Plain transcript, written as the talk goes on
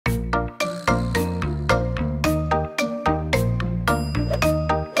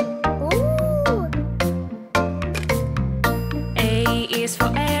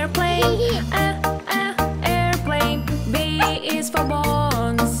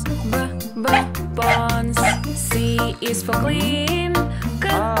is for clean,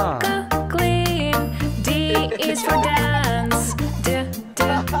 clean. D is for dance,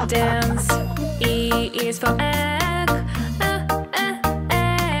 dance. E is for egg,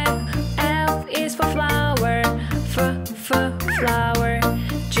 egg. F is for flower, flower.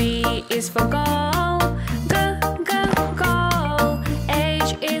 G is for goal, goal.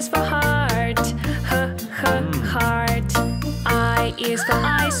 H is for heart, heart. I is for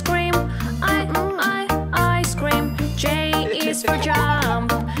ice cream, ice cream. J is for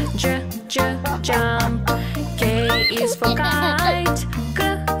jump, jump. K is for kite,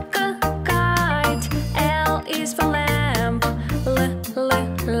 kite. L is for lamp,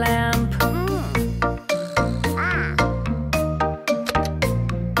 lamp.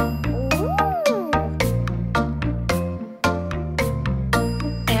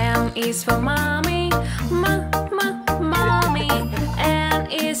 M is for mommy, mommy. N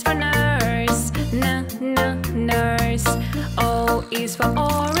is for nurse, nurse. O is for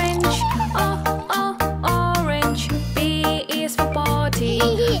orange, orange. P is for potty,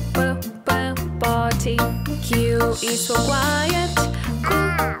 potty. Q is for quiet,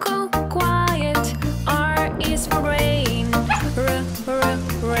 quiet. R is for rain,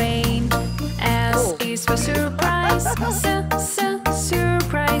 rain. S is for surprise,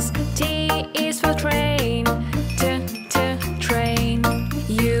 surprise. T is for train, train.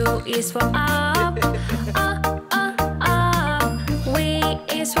 U is for up, up. W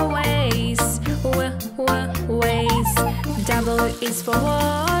is for ways, ways. W is for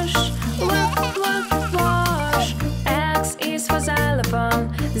wash, wash. X is for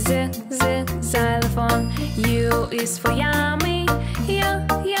xylophone, xylophone. U is for yummy,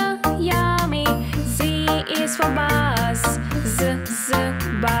 yummy. Z is for bus,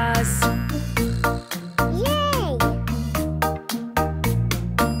 bus. Yay!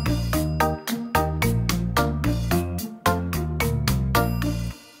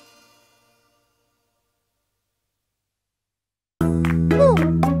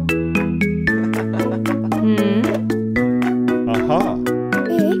 Aha!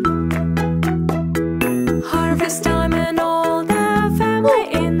 Harvest time and all the family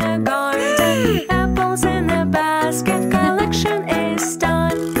in the garden. Apples in the basket, collection is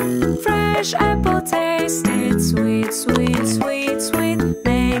done. Fresh apple tasted, sweet, sweet, sweet, sweet.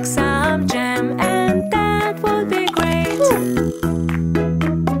 Make some jam and that would be great.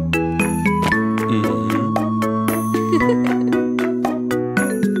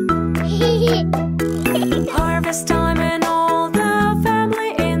 Harvest time and all the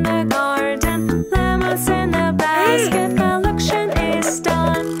family in the garden. Lemons in the basket.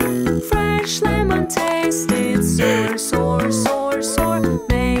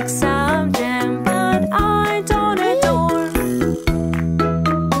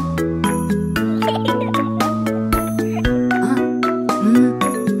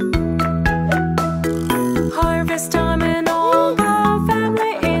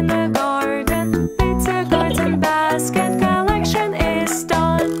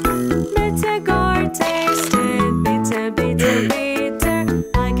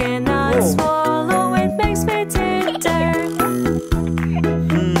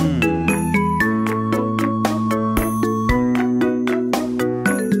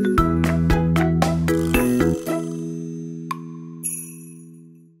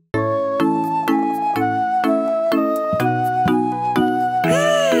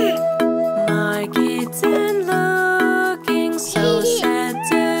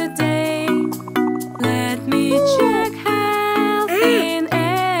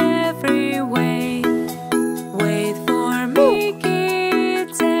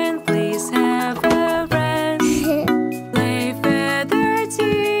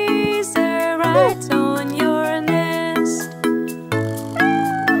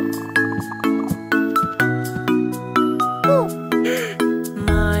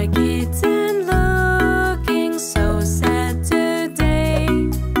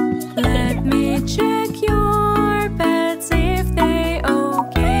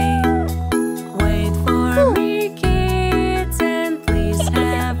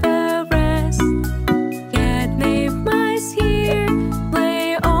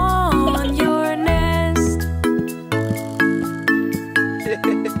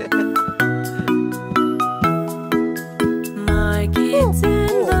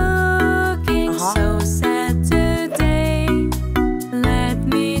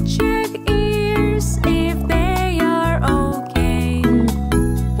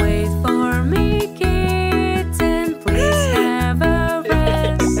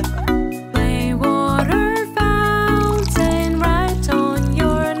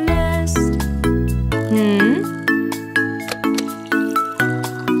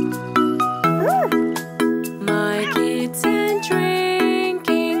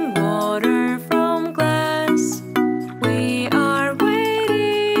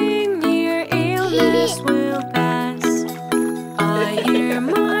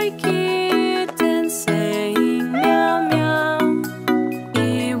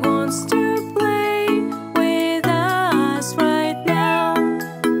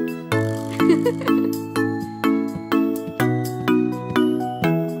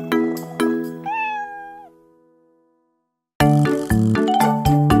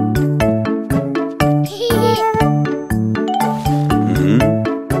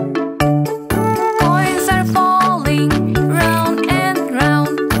 Coins are falling round and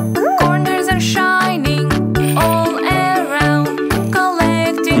round. Corners are shining all around.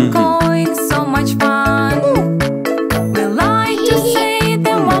 Collecting coins, so much fun. We like to say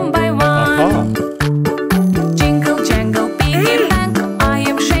them one by one. Jingle jangle piggy bank, I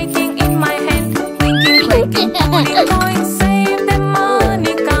am shaking in my hand. Clinking clanking pulling coins, save the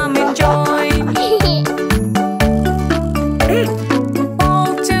money, come and join.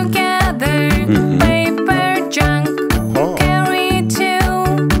 All together, paper junk, carry to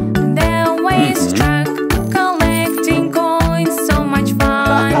the waste truck. Collecting coins, so much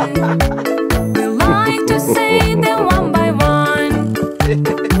fun. We like to say them one by one.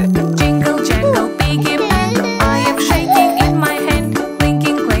 Jingle jangle piggy bank, I am shaking in my hand.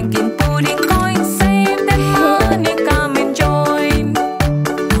 Clinking clanking putting coins, save the money, come and join.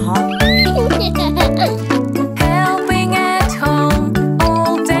 Helping at home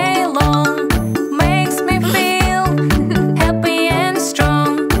all day long makes me feel happy and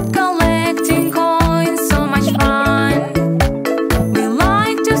strong. Collecting coins, so much fun. We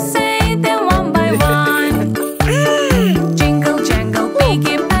like to say them one by one. Jingle jangle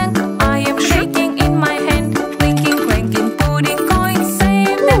piggy bank,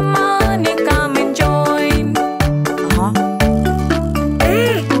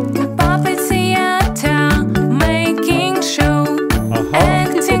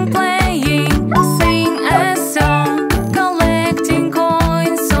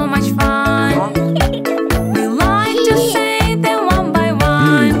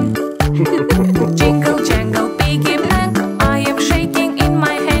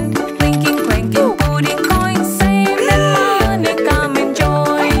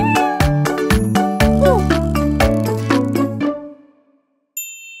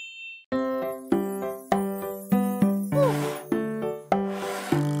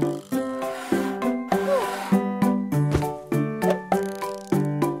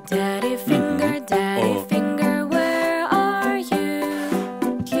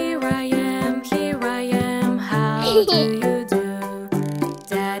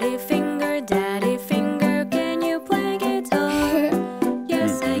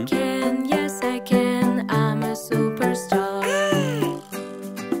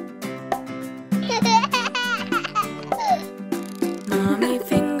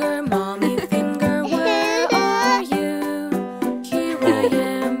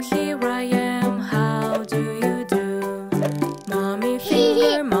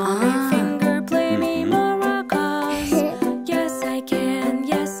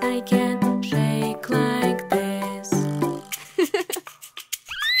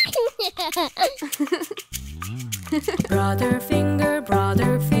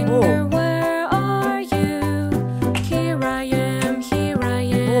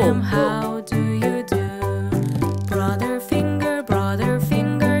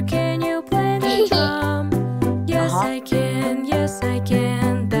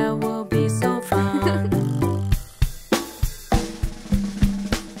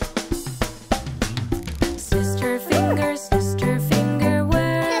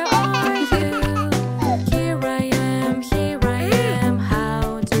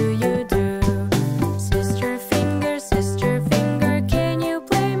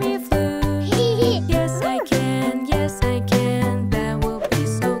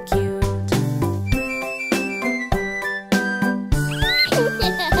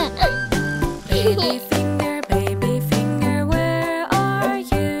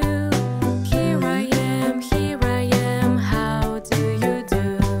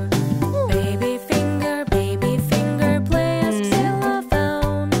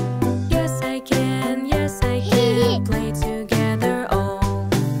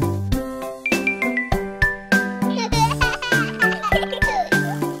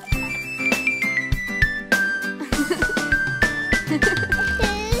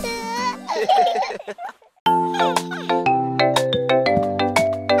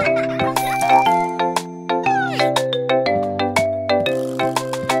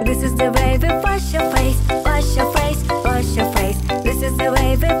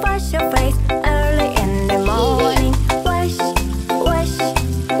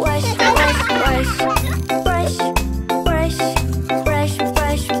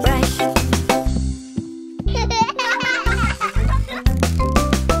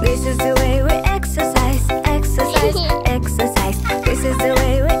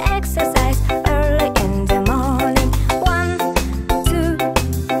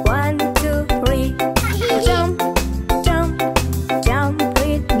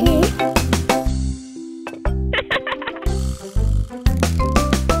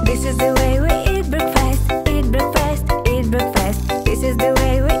 This is the way we eat breakfast, eat breakfast, eat breakfast. This is the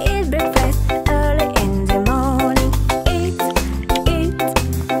way we eat breakfast early in the morning. Eat, eat,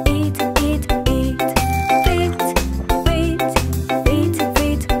 eat, eat, eat. Feed, feed, feed,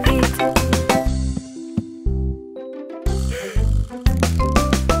 feed, feed.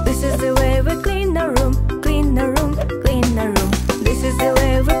 This is the way we clean the room, clean the room, clean the room. This is the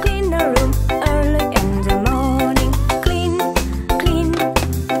way we clean the room early in the morning. Clean, clean,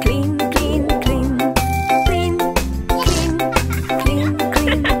 clean, clean, clean. Clean, clean, clean,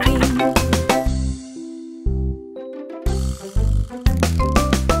 clean, clean.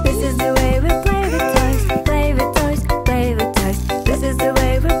 This is the way we play with toys, play with toys, play with toys. This is the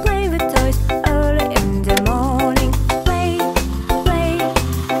way we play with toys early in the morning. Play, play,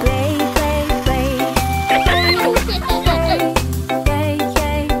 play, play, play. Play, play, yay,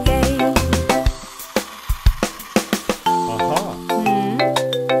 yay, yay.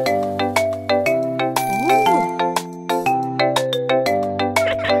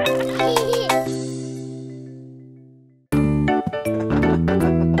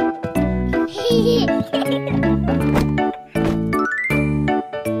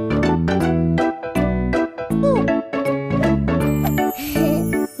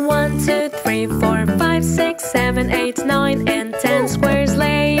 One, two, three, four, five, six, 7, 8, 9, and 10 squares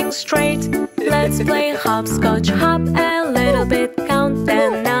laying straight. Let's play hopscotch, hop a little bit, count the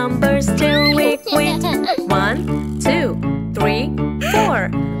numbers till we quit. 1, 2, 3,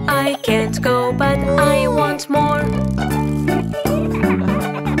 4. I can't go, but I want more.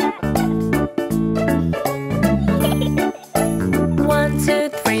 One, two,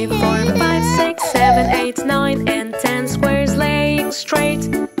 three, four, 5, 6, 7, 8, 9, and 10 squares laying straight.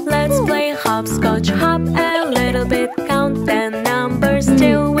 Let's play hopscotch, hop a little bit, count the numbers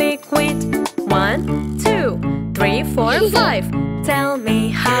till we quit. 1, 2, 3, 4, 5. Tell me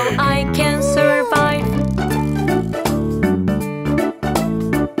how I can survive.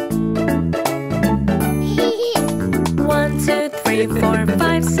 One, two, three, four,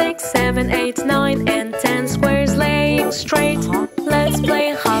 5, 6, 7, 8, 9, and 10 squares laying straight. Let's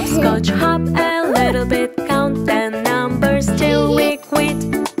play hopscotch, hop a little bit, count the numbers till we quit.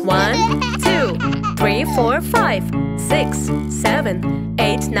 1, 2, 3, 4, 5, 6, 7,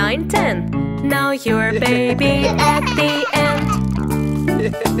 8, 9, 10. Now you're baby at the end.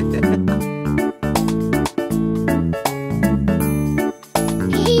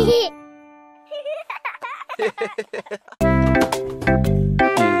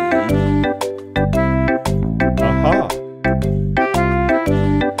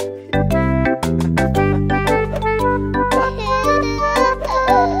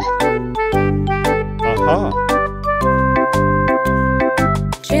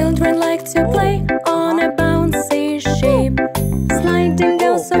 Children like to play on a bouncy ship, sliding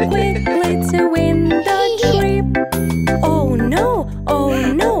down so quickly to win the trip. Oh no,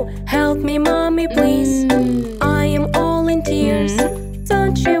 help me mommy please. I am all in tears.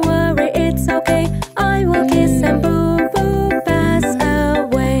 Don't you worry, it's okay. I will kiss and boo-boo pass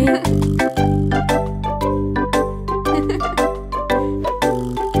away.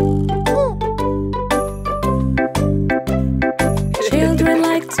 Children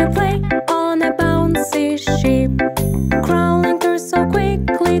like to play on a bouncy ship, crawling through so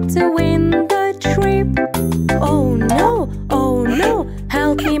quickly to win the trip. Oh no,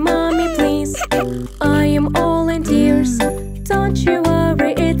 help me mommy please. I am all in tears. Don't you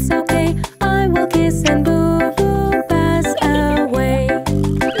worry, it's okay. I will kiss and boo-boo pass away.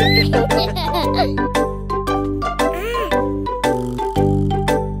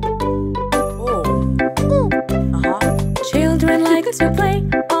 Children like to play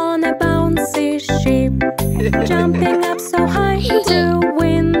on a bouncy ship, jumping up so high to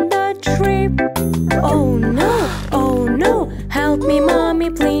win the trip. Oh no, help me mommy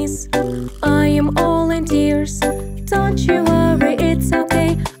please. I am all in tears. Don't you worry, it's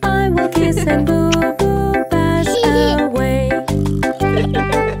okay. I will kiss and boo-boo pass away.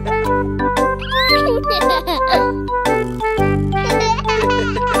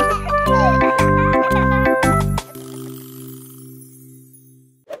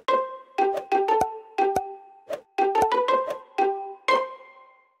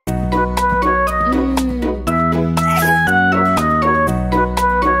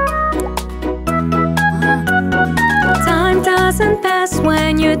 Time doesn't pass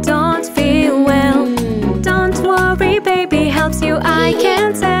when you don't feel well. Don't worry, baby helps you, I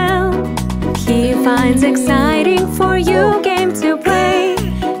can tell. He finds exciting for you game to play.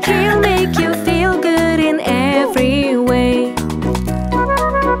 He'll make you feel good in every way.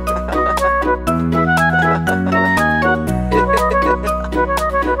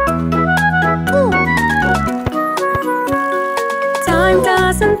 Time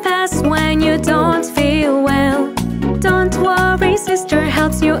doesn't pass when you don't feel well. Don't worry, sister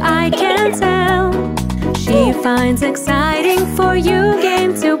helps you, I can tell. She finds exciting for you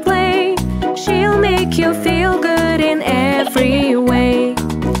game to play. She'll make you feel good in every way.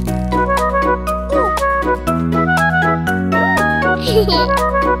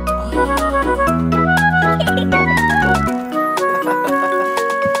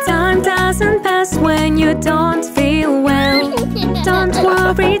 Time doesn't pass when you don't feel well. Don't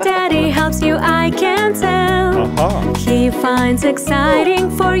worry, Daddy helps you, I can tell. He finds exciting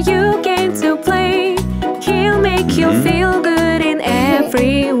for you game to play. He'll make you feel good in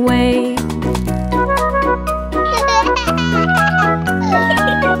every way.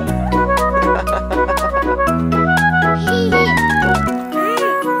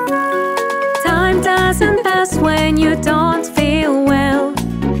 Time doesn't pass when you don't feel well.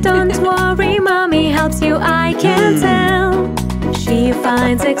 Don't worry, Mommy helps you, I can tell. She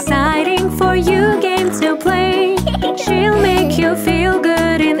finds exciting for you game to play. She'll make you feel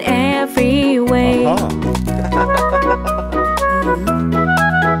good in every way.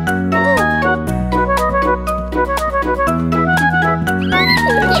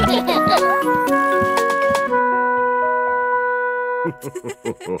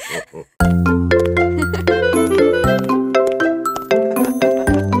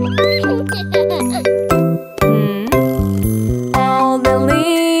 All the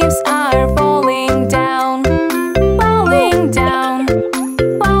leaves are falling down, falling down,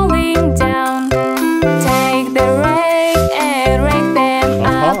 falling down. Take the rake and rake them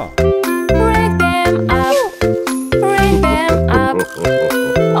up, rake them up, rake them up.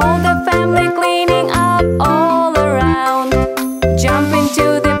 All the family cleaning up all around. Jump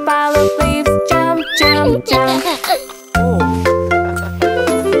into the pile of leaves, jump, jump, jump.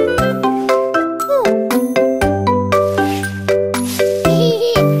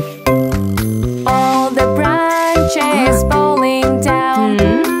 All the branches falling down,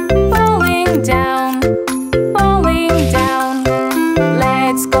 falling down, falling down.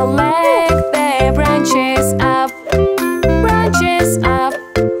 Let's collect the branches up, branches up,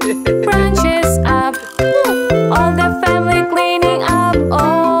 branches up. All the family cleaning up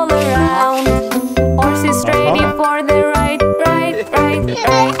all around. Horses ready for the ride, ride, ride,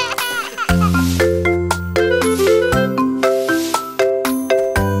 ride.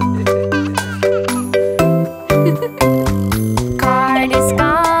 Cart is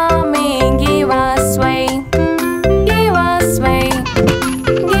coming, give us way, give us way,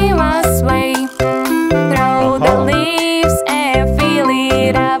 give us way. Throw the leaves and fill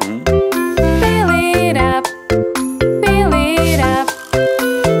it up, fill it up, fill it up.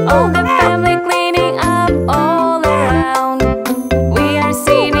 All the family cleaning up all around. We are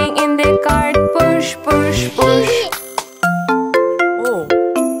sitting in the cart, push, push, push.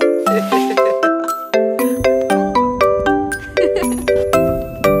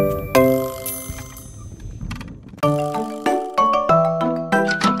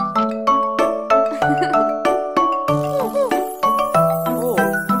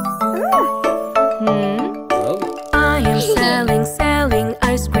 I am selling, selling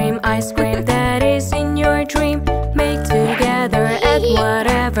ice cream, ice cream that is in your dream. Make together, add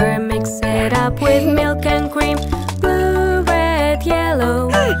whatever, mix it up with milk and cream. Blue, red,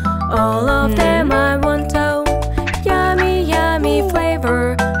 yellow, all of them I want to. Yummy, yummy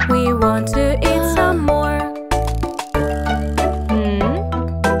flavor, we want to eat some more.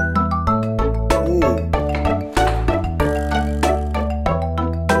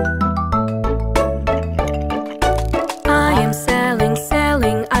 I am selling,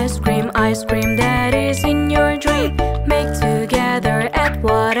 selling ice cream that is in your dream. Make together, add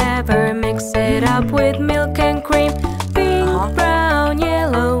whatever, mix it up with milk and cream. Pink, brown,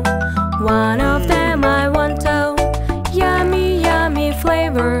 yellow, one of them I want to. Yummy, yummy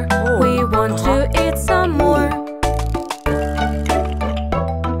flavor, we want to eat some more.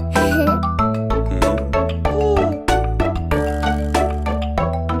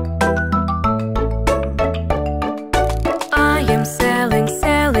 I am selling,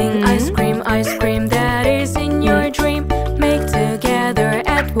 selling ice cream that is in your dream. Make together,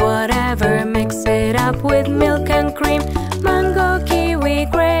 add whatever, mix it up with milk and cream. Mango, kiwi,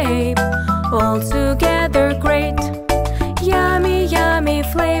 grape, all together great. Yummy, yummy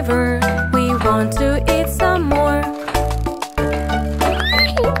flavor, we want to eat some more.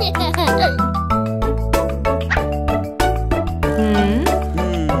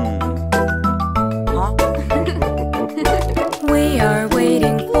 We are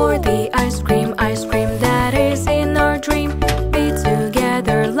waiting for the ice cream that is in our dream. Be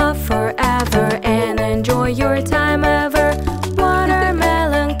together, love.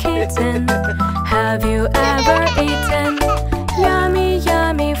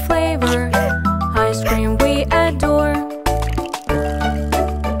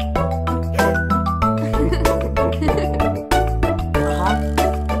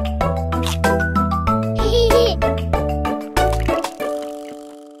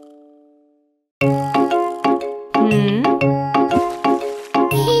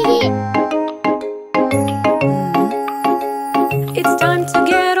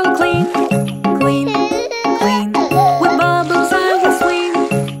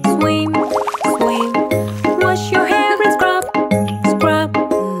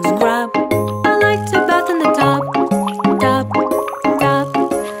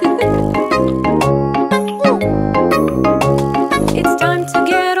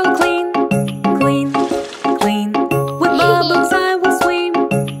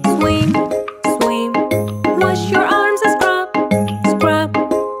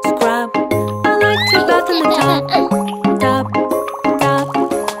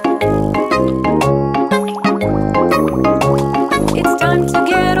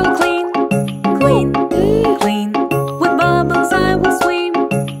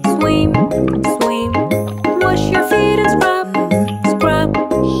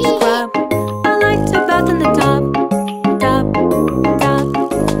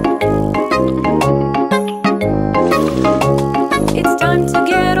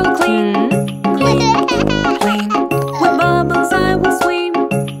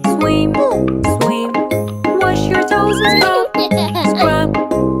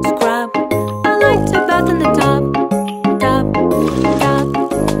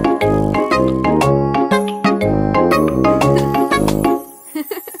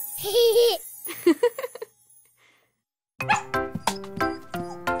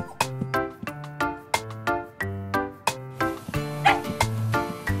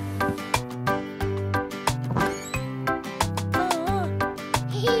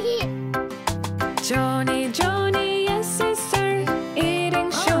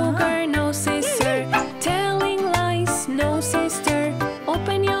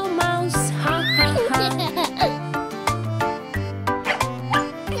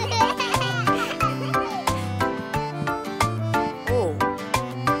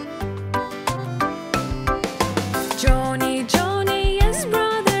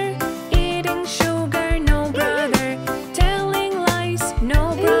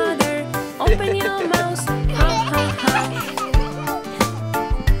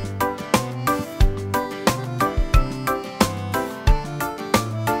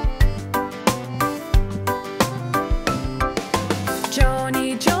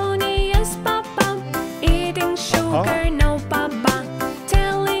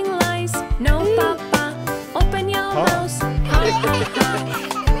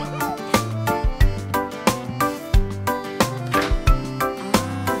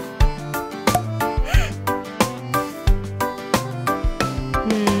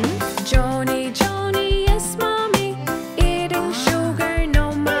 Johnny, Johnny, yes, mommy. Eating sugar,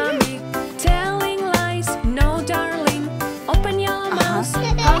 no, mommy. Telling lies, no, darling. Open your mouth,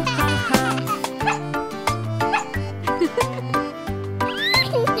 ha, ha, ha.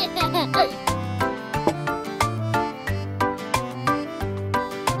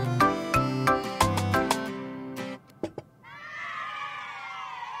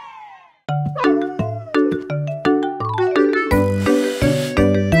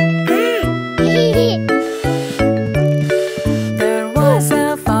 There was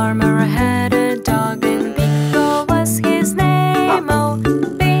a farmer had a dog, and Bingo was his name. Oh,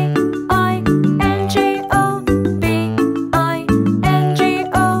 B-I-N-G-O, B-I-N-G-O,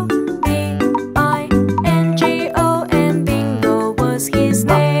 B-I-N-G-O, and Bingo was his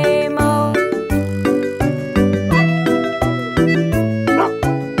name. Oh.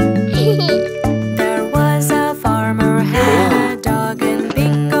 There was a farmer had a dog, and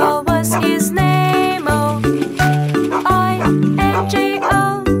Bingo was his name. Oh,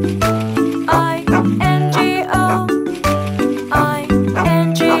 I-N-G-O, I-N-G-O,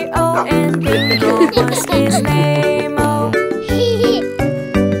 I-N-G-O, and Bingo was his name. Oh.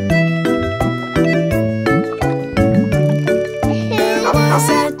 There was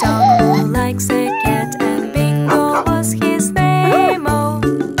a dog who likes a cat, and Bingo was his name. Oh.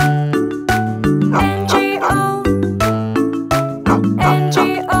 N-G-O,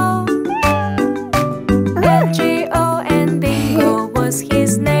 N-G-O, N-G-O, and Bingo was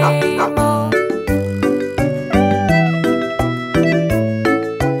his name. Oh.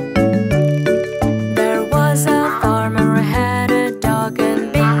 There was a farmer had a dog,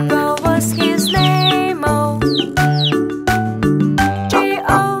 and Bingo was his name. Oh.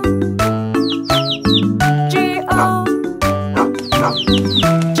 G-O, G-O,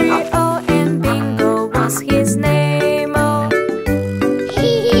 G-O, and Bingo was his name. Oh.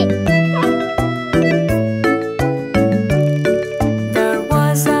 There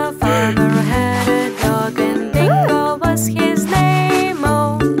was a farmer had a dog, and Bingo was his name.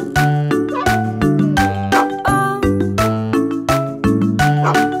 Oh. Oh.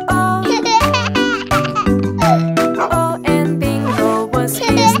 Oh. Oh, and Bingo was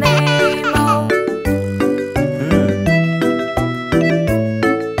his name. Oh.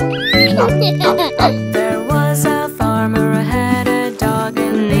 There was a farmer had a dog,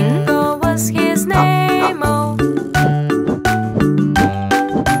 and Bingo was his name. Oh.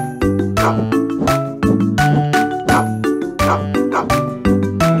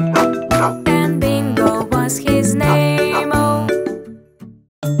 And Bingo was his name. Oh.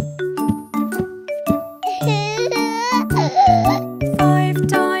 5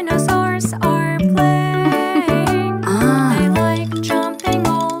 dinosaurs are playing. They like jumping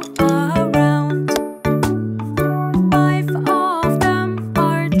all around. 5 of them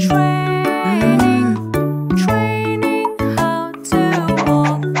are training how to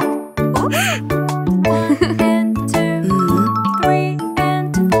walk. Oops. 1 and 2, 3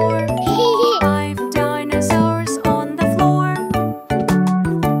 and 4. 5 dinosaurs on the floor.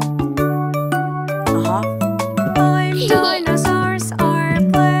 5 dinosaurs are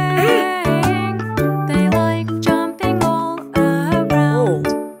playing. They like jumping all around.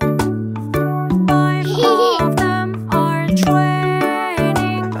 5 of them are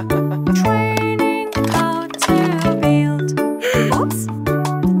training how to build. Oops.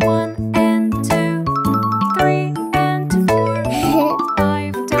 1 and 2, 3 and 4.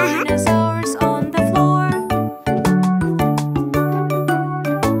 5 dinosaurs on the floor.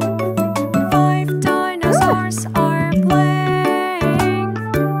 5 dinosaurs are playing.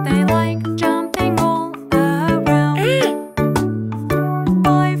 They like jumping all around.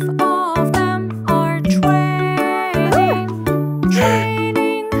 5 of them are training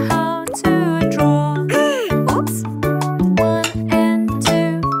how to draw. Oops. 1 and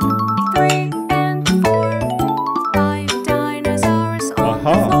 2, 3 and 4. 5 dinosaurs on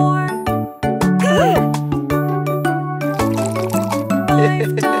the floor.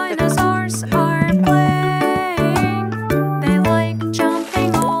 5 dinosaurs are playing. They like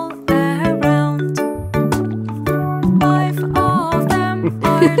jumping all around. 5 of them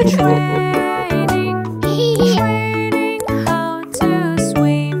are training how to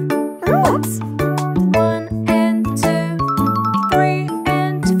swim. Oops. 1 and 2, 3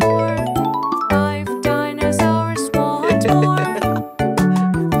 and 4. 5 dinosaurs want more.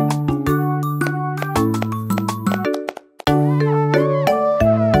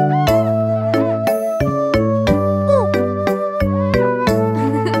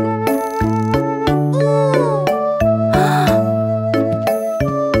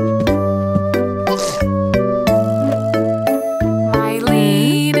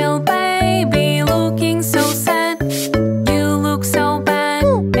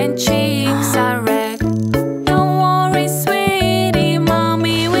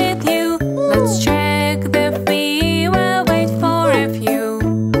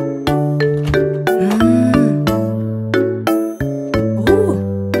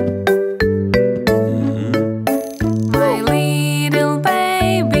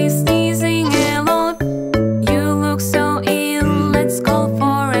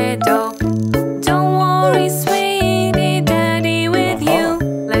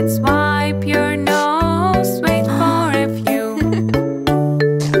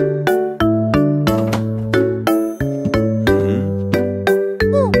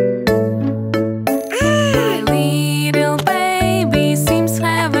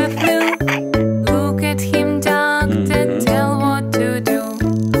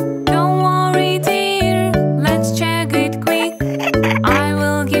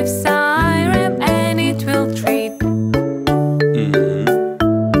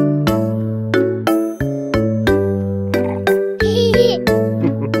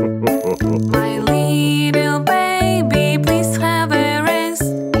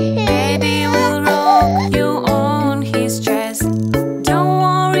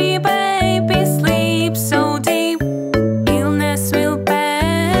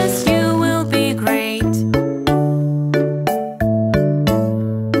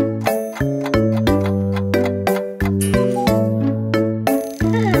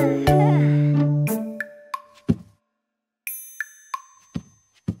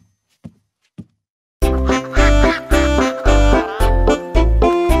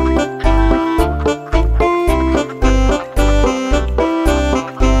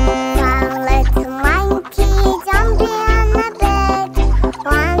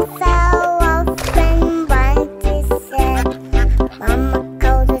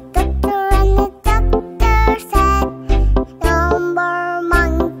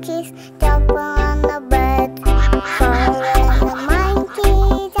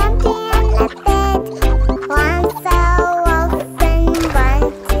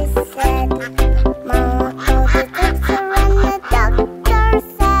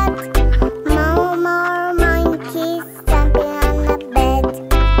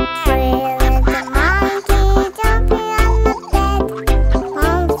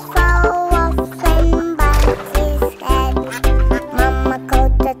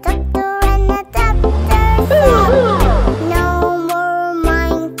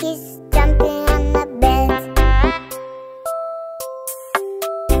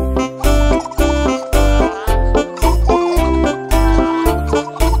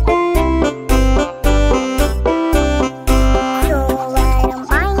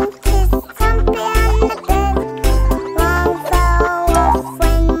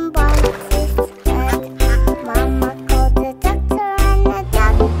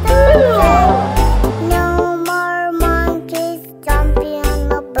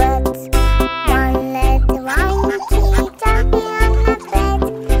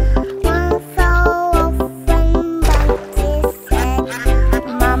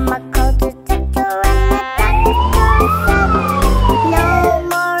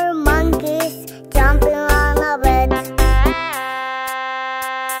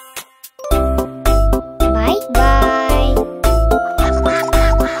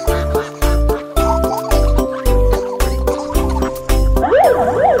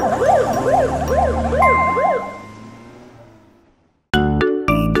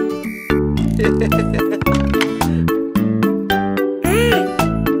 I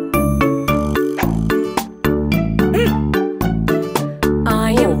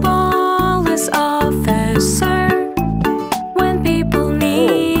am police officer. When people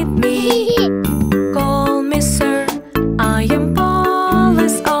need me, call me sir. I am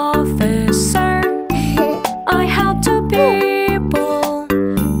police officer. I help the people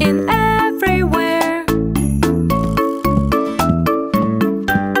in everywhere.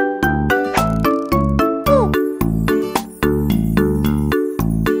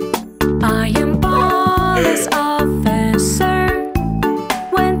 I am police officer.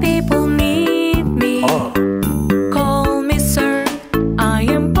 When people need me, call me sir. I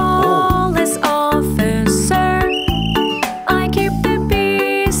am police officer. I keep the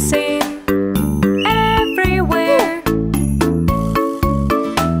peace in everywhere.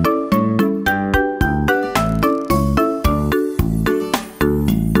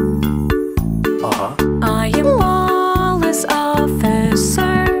 I am police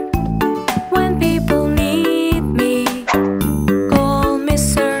officer. When people need me, call me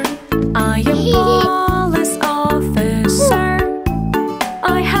sir. I am police officer.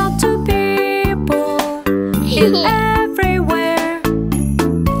 I help the people in everywhere.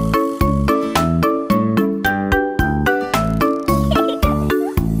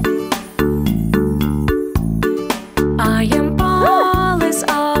 I am police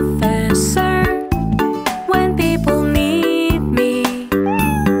officer. When people need me,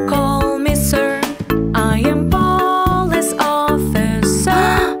 call me sir. I am police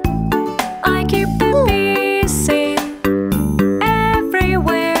officer. I keep the peace in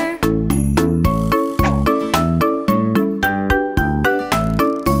everywhere.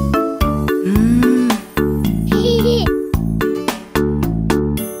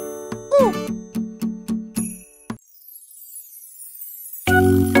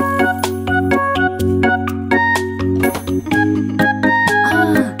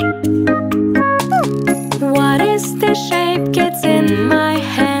 What is the shape gets in my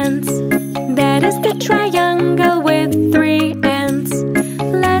hands? That is the triangle with 3 ends.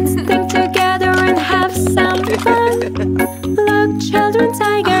 Let's think together and have some fun. Look, children,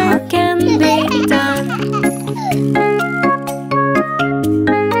 tiger can be done.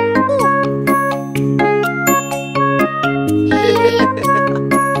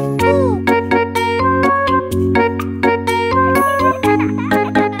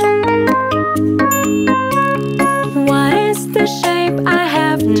 What is the shape I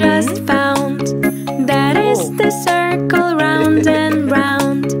have just found? That is the circle round and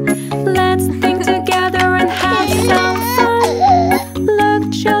round. Let's think together and have some fun.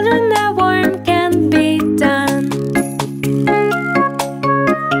 Look, children, a worm can be done.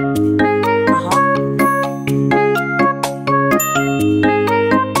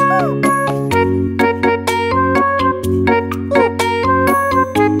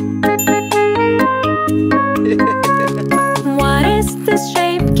 What is the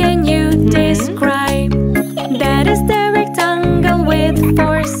shape? Can you describe? That is the rectangle with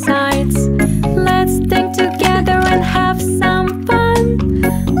 4 sides. Let's think together and have some fun.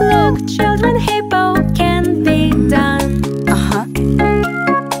 Look, children, hippo can be done.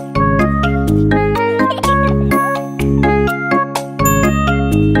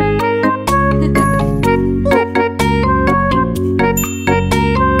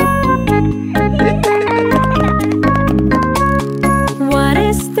 What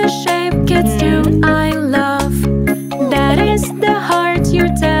is the shape kids do I love? That is the heart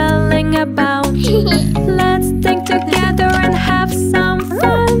you're telling about. Let's think together and have some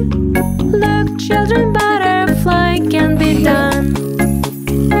fun. Look, children, butterfly can be done.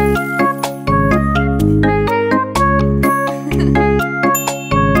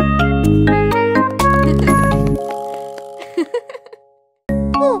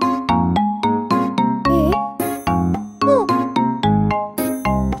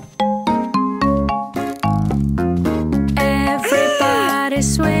 Everybody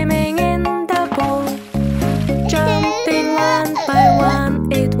swimming in the pool, jumping one by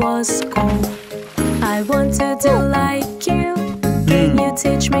one, it was cool. I want to do like you. Can you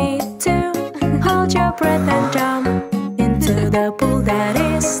teach me to hold your breath and jump into the pool? That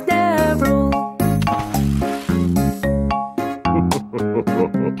is the rule.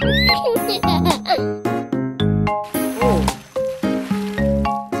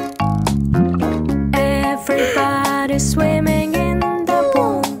 Everybody swimming in the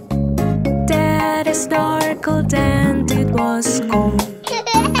pool. Daddy snorkeled and it was cool.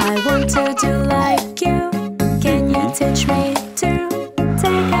 I want to do like you. Can you teach me to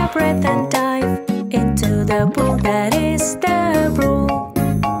take a breath and dive into the pool? That is the rule.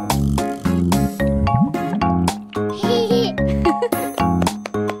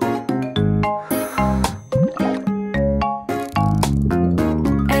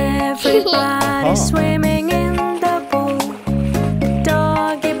 swimming in the pool.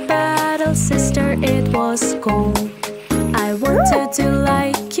 Doggy paddle, sister, it was cool. I wanted to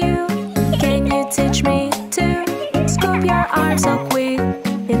like you. Can you teach me to scoop your arms so quick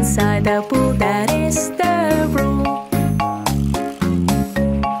inside the pool? That is the rule.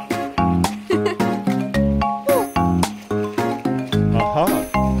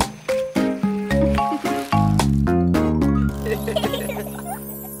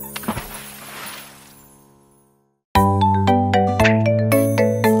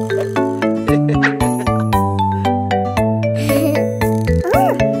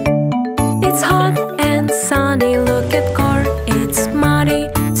 It's hot and sunny, look at car, it's muddy.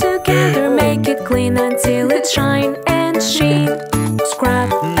 Together make it clean until it shine and sheen.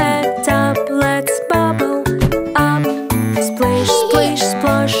 Scrub it up, let's bubble up. Splish, splish,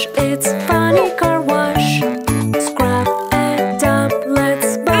 splosh, it's funny car wash. Scrub it up,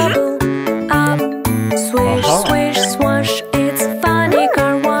 let's bubble up. Swish, swish, swash, it's funny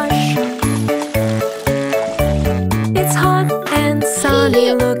car wash. It's hot and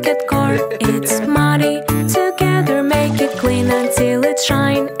sunny, look at car, it's muddy. Together make it clean until it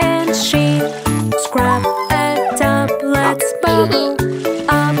shine and sheen. Scrub it up, let's bubble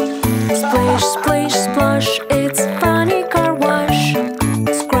up. Splish, splish, splosh, it's funny car wash.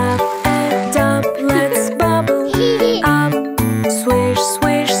 Scrub it up, let's bubble up. Swish,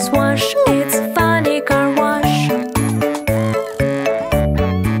 swish, swash, it's funny car wash.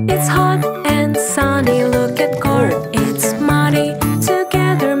 It's hot and sunny, look at car, it's muddy.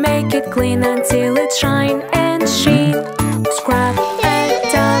 Together make it clean until it shine and sheen. Scrub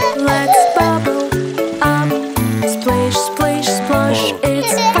it up, let's bubble up. Splish, splish, splosh,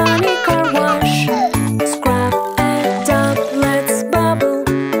 it's funny car wash. Scrub it up, let's bubble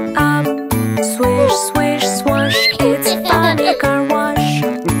up. Swish, swish, swash, it's funny car wash.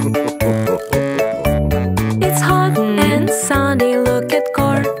 It's hot and sunny, look at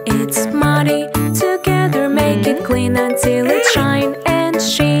car, it's muddy. Together make it clean until it shine and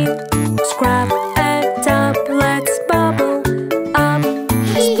sheen. Scrub it up, let's bubble up.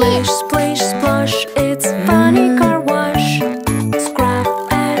 Splish, splish, splosh, it's funny car wash. Scrub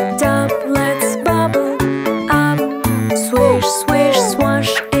it up, let's bubble up. Swish, swish,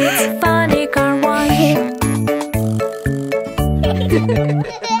 swash, it's funny car wash.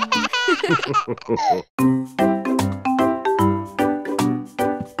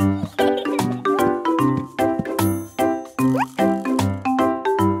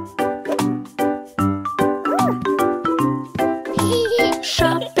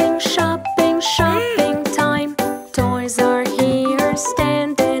 Shopping, shopping, shopping time. Toys are here,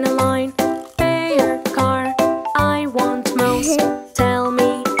 stand in a line. Fair car, I want most. Tell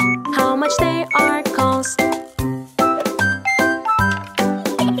me how much they are cost.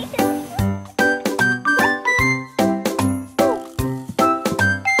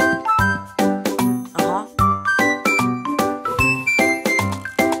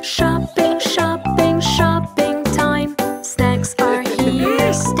 Shopping, shopping, shopping time. Snacks are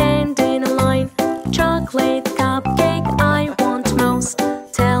here, stand in a line. Chocolate cupcake, I want most.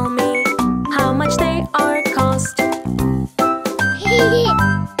 Tell me how much they are cost.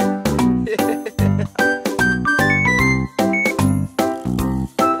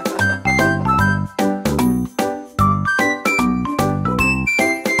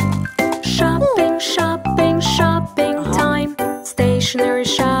 Shopping, shopping, shopping time. Stationery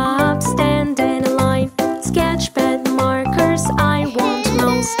shop, stand in a line. Sketchpad markers, I want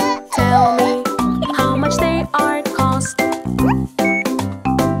most. Tell me how much they are cost.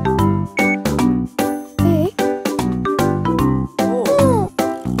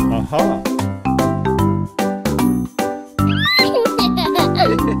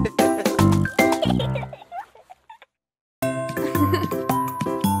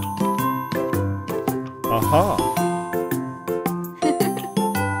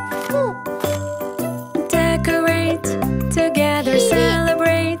 Decorate, together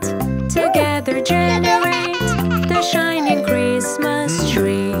celebrate, together generate the shining Christmas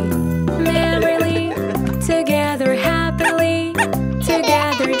tree. Merrily, together happily,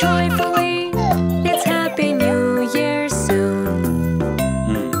 together joyfully. It's Happy New Year soon.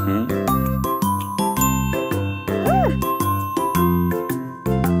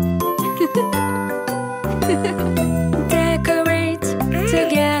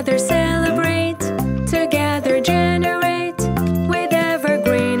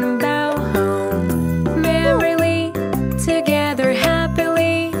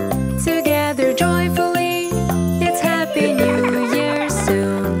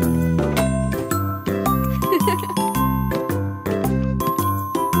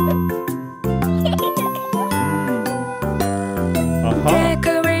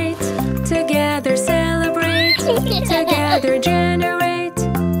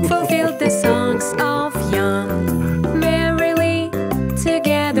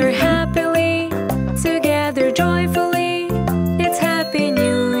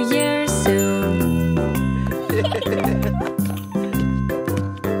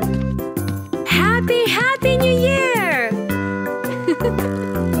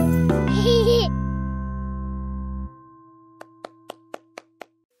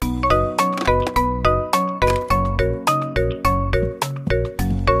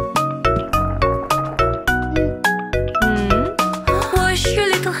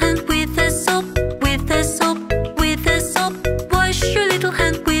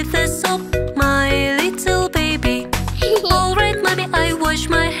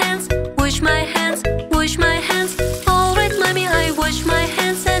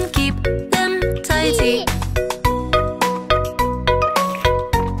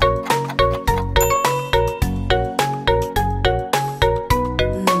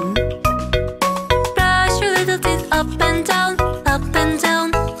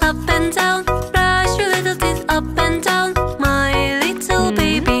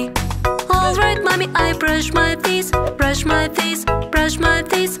 brush my teeth, brush my teeth, brush my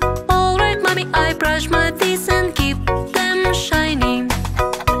teeth. All right, mommy, I brush my teeth and keep them shiny.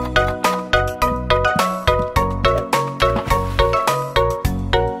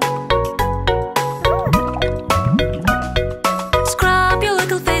 Scrub your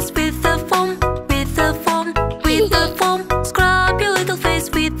little face with the foam, with the foam, with the foam. Scrub your little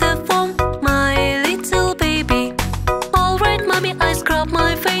face with the foam, my little baby. All right, mommy, I scrub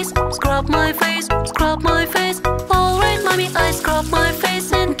my face, scrub my face, scrub my face.